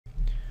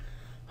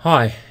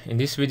Hi, in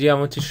this video I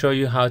want to show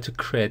you how to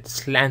create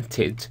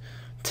slanted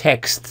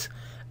text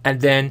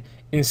and then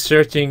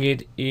inserting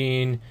it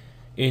in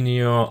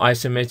your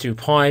isometric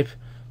pipe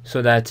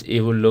so that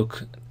it will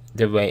look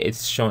the way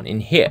it's shown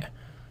in here.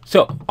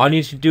 So all you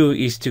need to do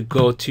is to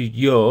go to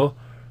your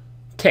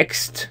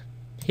text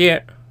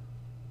here,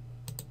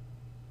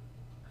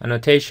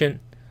 annotation,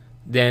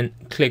 then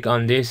click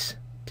on this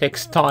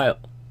text style.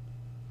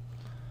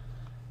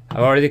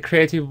 I've already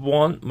created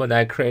one, but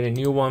I create a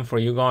new one for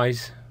you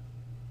guys.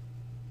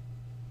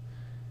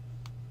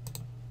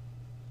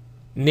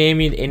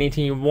 Name it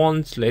anything you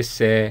want. Let's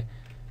say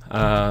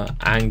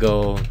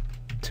angle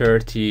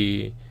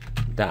 30-1,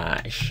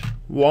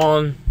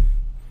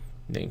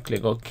 then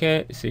click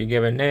OK. So you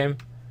give a name,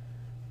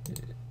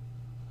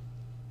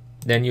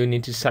 then you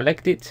need to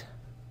select it,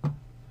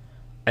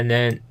 and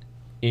then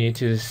you need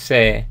to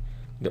say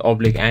the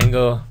oblique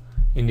angle.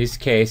 In this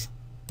case,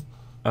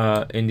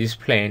 in this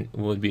plane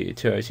would be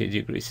 30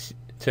 degrees.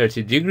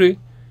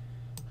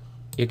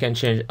 You can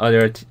change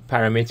other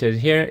parameters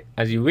here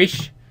as you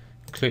wish.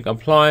 Click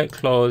apply,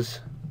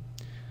 close.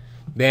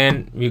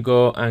 Then we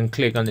go and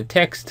click on the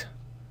text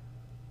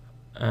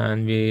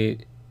and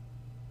we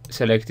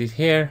select it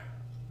here,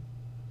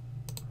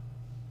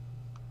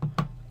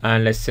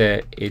 and let's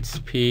say it's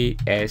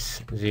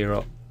PS02,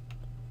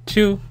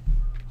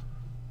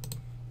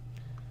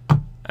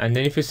 and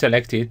then if you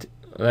select it,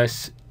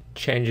 let's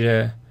change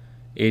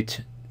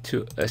it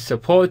to a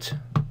support,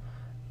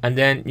 and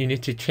then you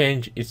need to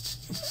change its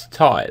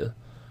style.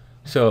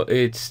 So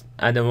it's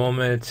at the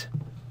moment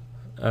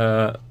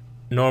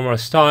normal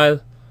style,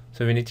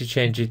 so we need to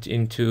change it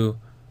into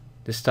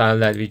the style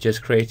that we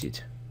just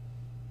created.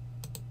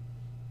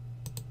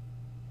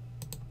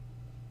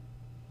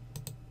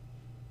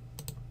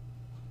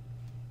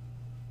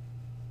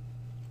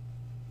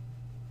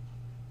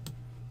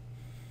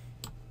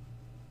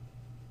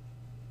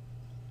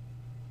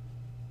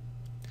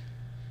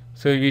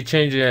 So you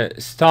change the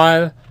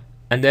style,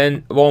 and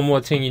then one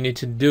more thing you need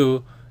to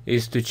do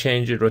is to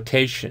change the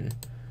rotation.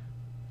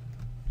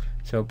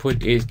 So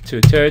put it to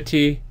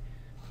 30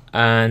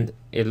 and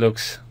it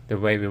looks the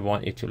way we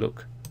want it to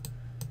look.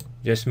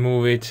 Just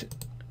move it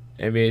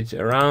a bit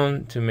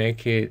around to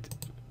make it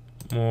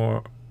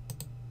more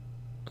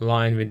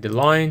aligned with the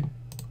line.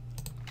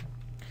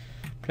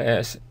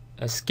 Press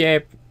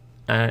escape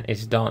and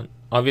it's done.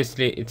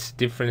 Obviously it's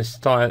different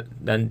style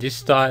than this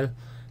style.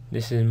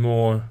 This is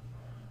more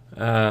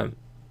kind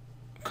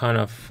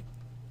of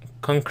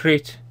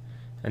concrete,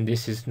 and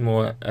this is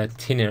more a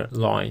thinner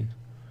line.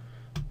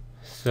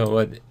 So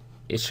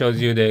it shows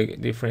you the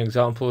different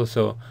examples.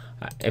 So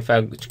if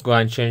I go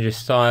and change the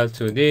style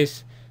to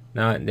this,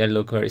 now they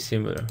look very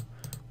similar,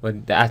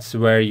 but that's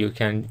where you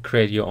can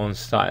create your own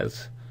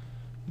styles.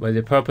 But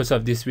the purpose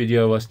of this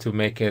video was to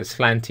make a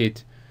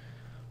slanted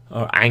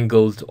or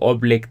angled,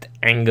 oblique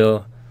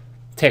angle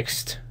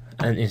text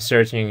and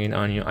inserting it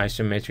on your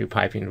isometric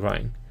piping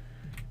drawing.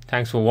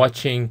 Thanks for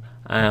watching,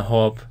 and I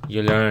hope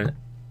you learn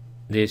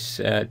this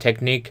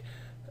technique.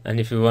 And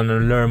if you want to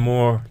learn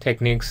more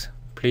techniques,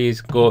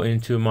 please go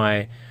into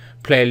my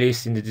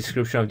playlist in the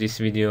description of this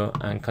video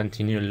and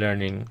continue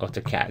learning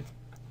AutoCAD.